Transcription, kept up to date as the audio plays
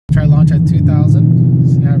try launch at 2,000.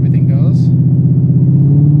 See how everything goes.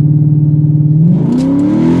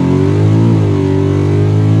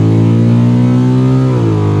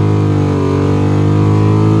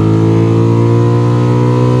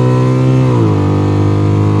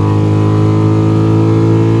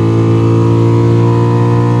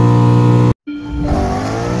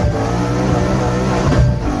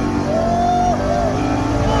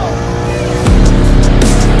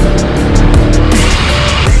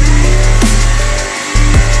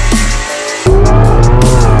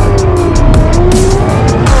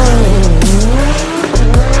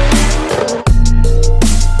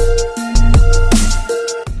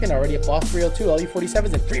 Boss 302,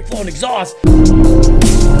 LE47s, and free-flowing exhaust.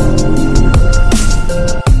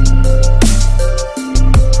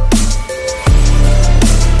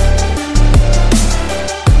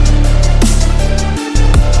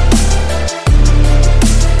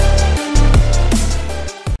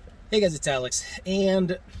 Hey guys, it's Alex,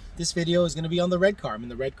 and this video is going to be on the red car. I'm in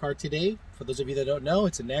the red car today. For those of you that don't know,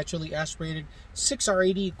 it's a naturally aspirated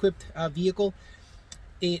 6R80 equipped vehicle.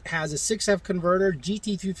 It has a 6F converter,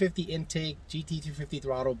 GT350 intake, GT350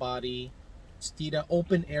 throttle body, Steeda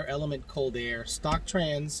open air element cold air, stock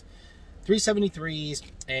trans, 373s,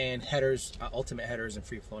 and headers, ultimate headers and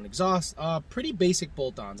free flowing exhaust. Pretty basic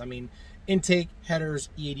bolt-ons. I mean, intake, headers,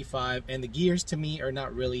 E85, and the gears to me are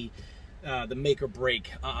not really the make or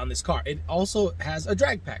break on this car. It also has a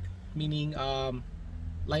drag pack, meaning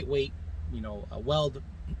lightweight, you know, weld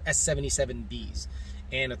S77Bs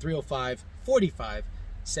and a 305/45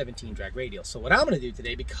 17 drag radial. So what I'm going to do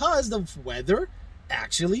today, because the weather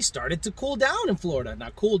actually started to cool down in Florida.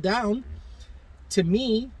 Now, cool down to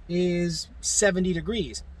me is 70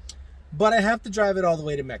 degrees, but I have to drive it all the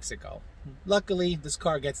way to Mexico. Luckily, this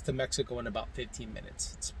car gets to Mexico in about 15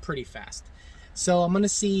 minutes. It's pretty fast. So I'm going to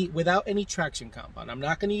see without any traction compound. I'm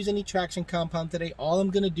not going to use any traction compound today. All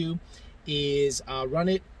I'm going to do is run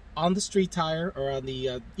it on the street tire or on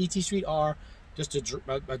the ET Street R, just a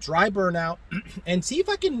dry burnout, and see if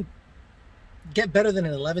I can get better than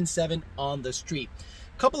an 11.7 on the street.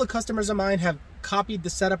 A couple of customers of mine have copied the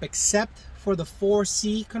setup except for the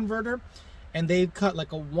 4C converter, and they've cut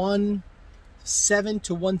like a 1.7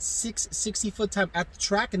 to 1.6 60-foot time at the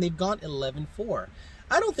track, and they've gone 11.4.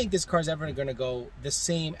 I don't think this car is ever going to go the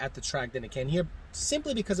same at the track than it can here,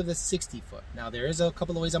 simply because of the 60-foot. Now, there is a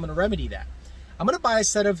couple of ways I'm going to remedy that. I'm going to buy a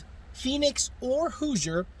set of Phoenix or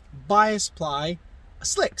Hoosier bias ply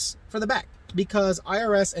slicks for the back, because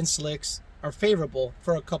IRS and slicks are favorable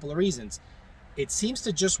for a couple of reasons. It seems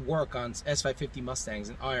to just work on S550 Mustangs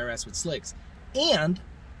and IRS with slicks, and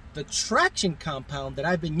the traction compound that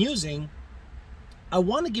I've been using, I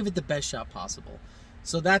want to give it the best shot possible.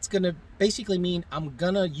 So that's going to basically mean I'm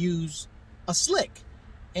going to use a slick,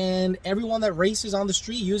 and everyone that races on the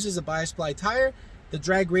street uses a bias ply tire. The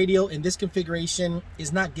drag radial in this configuration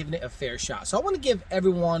is not giving it a fair shot. So I want to give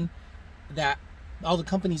everyone that, all the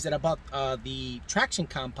companies that I bought the traction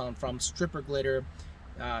compound from, Stripper Glitter,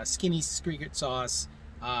 Skinny Secret Sauce,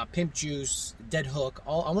 Pimp Juice, Dead Hook,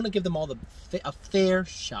 I want to give them all a fair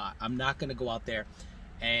shot. I'm not going to go out there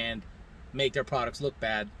and make their products look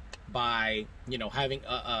bad by, you know, having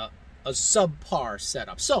a subpar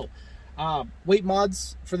setup. So weight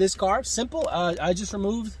mods for this car, simple. I just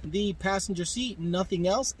removed the passenger seat, nothing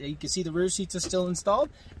else. You can see the rear seats are still installed,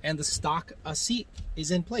 and the stock seat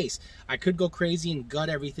is in place. I could go crazy and gut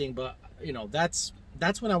everything, but you know, that's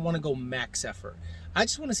when I want to go max effort. I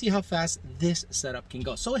just want to see how fast this setup can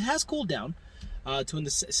go. So it has cooled down to in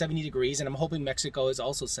the 70 degrees, and I'm hoping Mexico is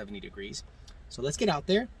also 70 degrees. So let's get out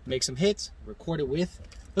there, make some hits, record it with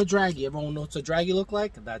the Draggy. Everyone knows what a Draggy look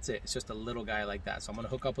like? That's it. It's just a little guy like that. So I'm going to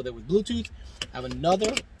hook up with it with Bluetooth. I have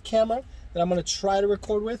another camera that I'm going to try to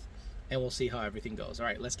record with, and we'll see how everything goes. All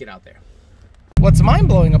right, let's get out there. What's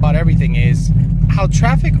mind-blowing about everything is how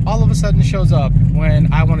traffic all of a sudden shows up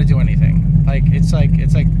when I want to do anything. Like it's like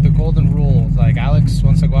the golden rule. Like, Alex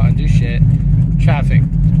wants to go out and do shit. Traffic.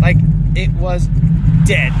 Like, it was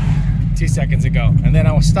dead 2 seconds ago, and then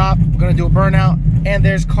I will stop. I'm gonna do a burnout, and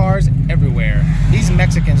there's cars everywhere. These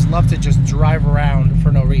Mexicans love to just drive around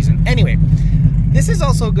for no reason. Anyway, this is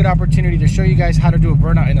also a good opportunity to show you guys how to do a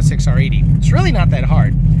burnout in a 6R80. It's really not that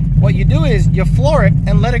hard. What you do is you floor it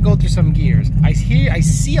and let it go through some gears. I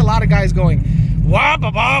see a lot of guys going, I'm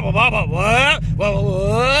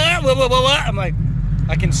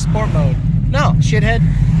like in sport mode. No, shithead,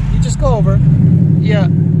 you just go over. Yeah,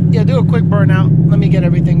 do a quick burnout. Let me get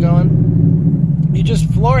everything going. You just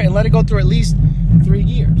floor it and let it go through at least 3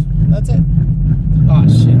 gears. That's it. Oh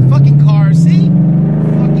shit, fucking cars, see?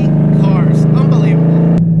 Fucking cars,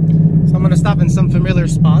 unbelievable. So I'm gonna stop in some familiar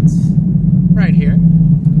spots right here.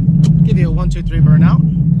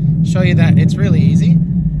 show you that it's really easy,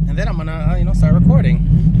 and then I'm gonna you know, start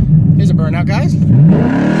recording. Here's a burnout, guys.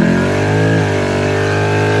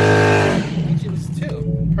 Actually, it was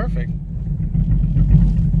 2. Perfect.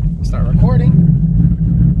 Start recording,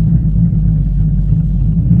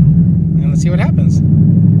 and let's see what happens.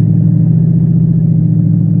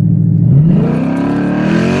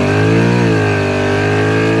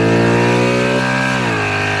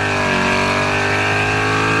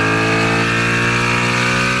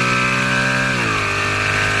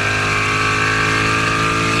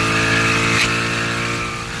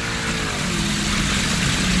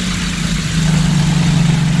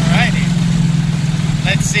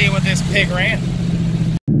 Let's see what this pig ran.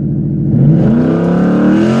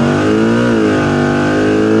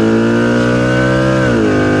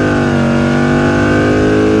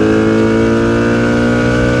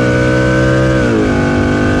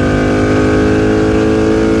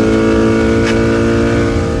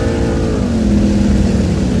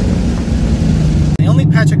 The only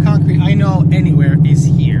patch of concrete I know anywhere is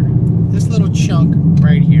here. This little chunk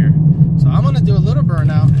right here. So I'm gonna do a little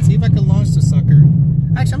burnout and see if I can launch the sucker.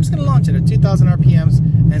 Actually, I'm just gonna launch it at 2,000 RPMs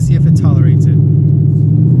and see if it tolerates it.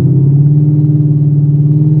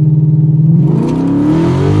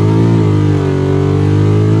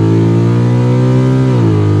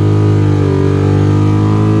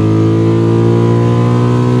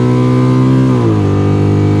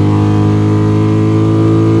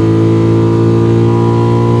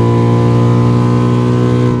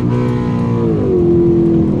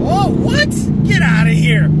 Whoa, what? Get out of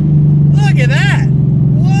here. Look at that.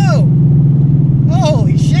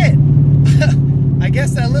 Holy shit. I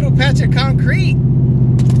guess that little patch of concrete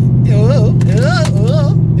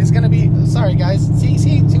is gonna be, sorry guys, see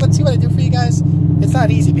what I do for you guys? It's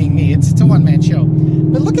not easy being me, it's a one-man show.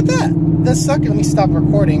 But look at that, the sucker. Let me stop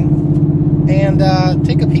recording and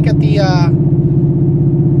take a peek at the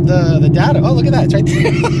data. Oh, look at that, it's right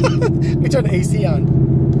there. Let me turn the AC on.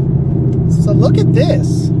 So look at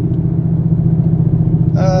this.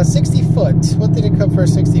 60 foot. What did it come for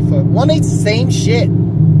 60 foot? 1/8, same shit.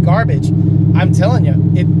 Garbage. I'm telling you,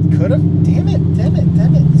 it could have, damn it,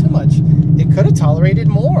 too much. It could have tolerated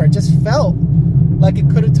more. It just felt like it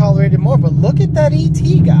could have tolerated more. But look at that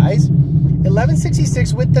ET, guys.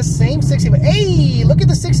 1166 with the same 60. Hey, look at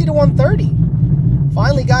the 60 to 130.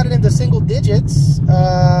 Finally got it into single digits.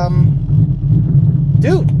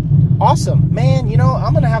 Dude, awesome. Man, you know,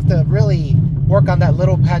 I'm going to have to really work on that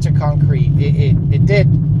little patch of concrete. It did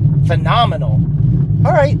phenomenal.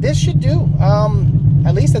 All right, this should do.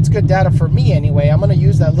 At least that's good data for me anyway. I'm going to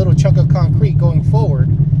use that little chunk of concrete going forward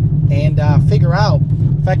and figure out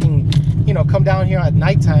if I can, you know, come down here at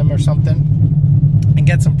nighttime or something and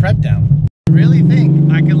get some prep down. I really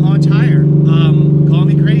think I can launch higher. Call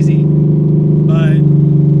me crazy, but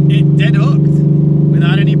it dead hooked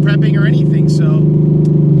without any prepping or anything. So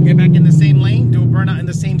get back in the same lane, do a burnout in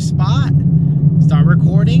the same spot, start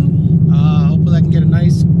recording. Hopefully I can get a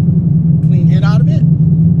nice clean hit out of it,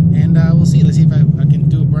 and we'll see. Let's see if I can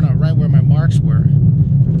do a burnout right where my marks were.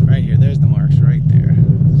 Right here, there's the marks right there.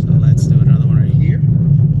 So let's do another one right here.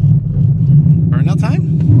 Burnout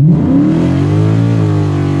time.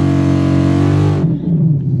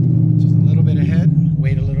 Just a little bit ahead,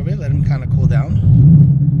 wait a little bit, let them kind of cool down.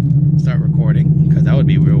 Start recording, because that would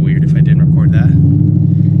be real weird if I didn't record that.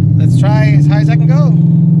 Let's try as high as I can go.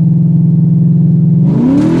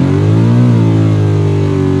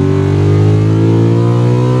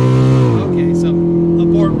 Okay, so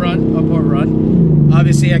abort run.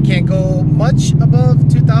 Obviously I can't go much above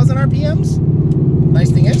 2,000 RPMs. Nice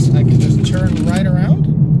thing is I can just turn right around.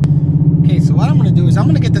 Okay, so what I'm going to do is I'm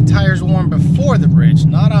going to get the tires warm before the bridge,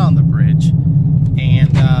 not on the bridge,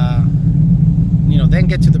 and you know, then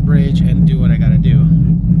get to the bridge and do what I got to do.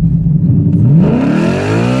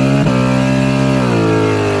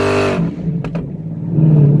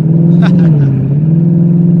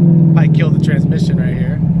 Might kill the transmission right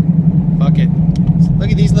here. Fuck it. So look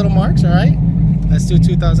at these little marks, all right? Let's do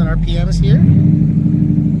 2,000 RPMs here.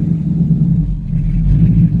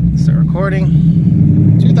 Start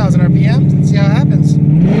recording. 2,000 RPMs. Let's see how it happens.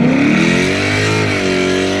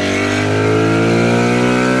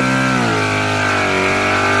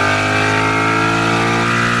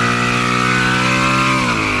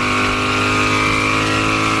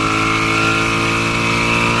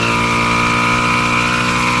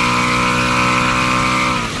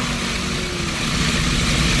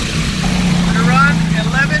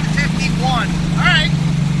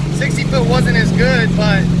 Wasn't as good,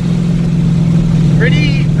 but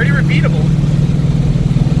pretty repeatable.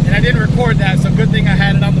 And I didn't record that, so good thing I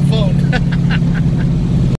had it on the phone.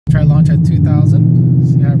 Try try launch at 2,000.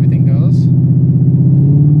 See how everything goes.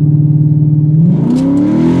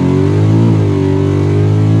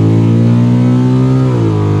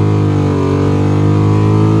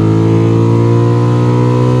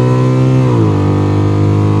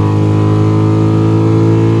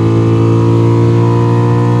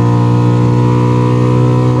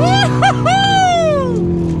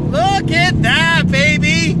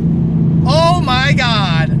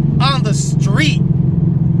 Street.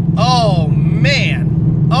 Oh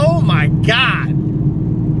man, oh my god,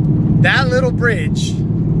 that little bridge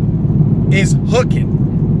is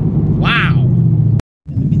hooking. Wow.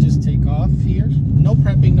 Let me just take off here. No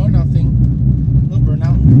prepping, no nothing. No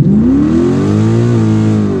burnout.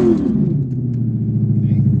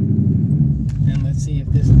 Okay, and let's see if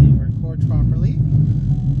this thing records properly.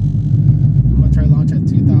 I'm gonna try launch at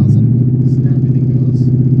 2,000. See how everything goes.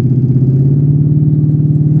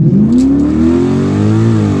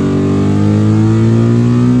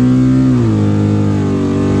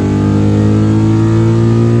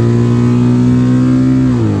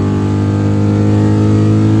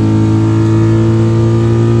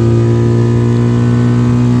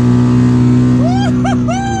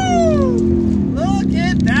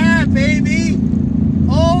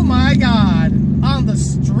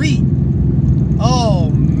 Street. Oh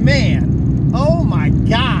man, oh my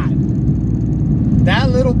god, that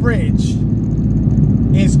little bridge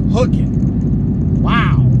is hooking.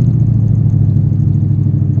 Wow.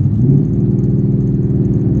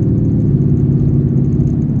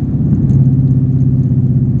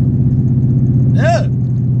 Ugh.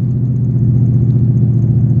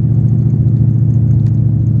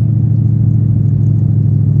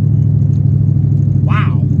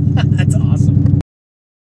 Wow. That's awesome.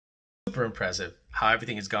 Super impressive how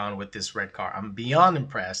everything has gone with this red car. I'm beyond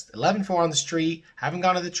impressed. 11.4 on the street. Haven't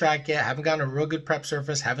gone to the track yet. Haven't gotten a real good prep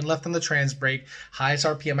surface. Haven't left on the trans brake. Highest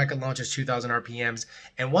RPM I can launch is 2,000 RPMs.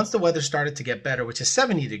 And once the weather started to get better, which is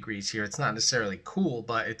 70 degrees here, it's not necessarily cool,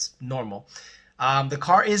 but it's normal. The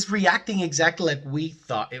car is reacting exactly like we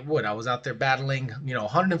thought it would. I was out there battling,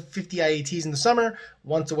 150 IATs in the summer.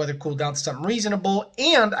 Once the weather cooled down to something reasonable,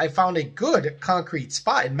 and I found a good concrete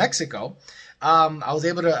spot in Mexico. I was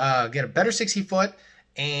able to get a better 60 foot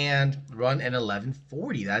and run an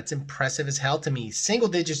 1140. That's impressive as hell to me. Single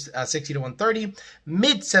digits 60 to 130,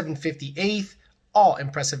 mid 758th, all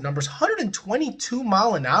impressive numbers. 122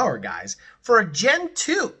 mile an hour, guys, for a Gen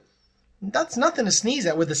 2. That's nothing to sneeze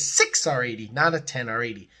at with a 6R80, not a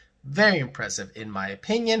 10R80. Very impressive in my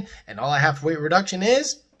opinion. And all I have for weight reduction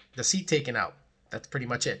is the seat taken out. That's pretty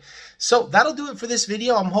much it. So that'll do it for this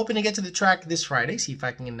video. I'm hoping to get to the track this Friday. See if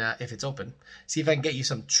I can, if it's open, see if I can get you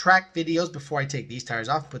some track videos before I take these tires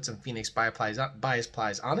off, put some Phoenix bias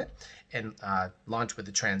plies on it, and launch with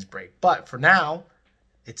the trans brake. But for now,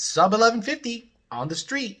 it's sub 1150 on the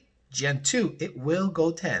street. Gen 2, it will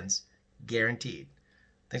go 10s, guaranteed.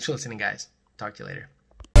 Thanks for listening, guys. Talk to you later.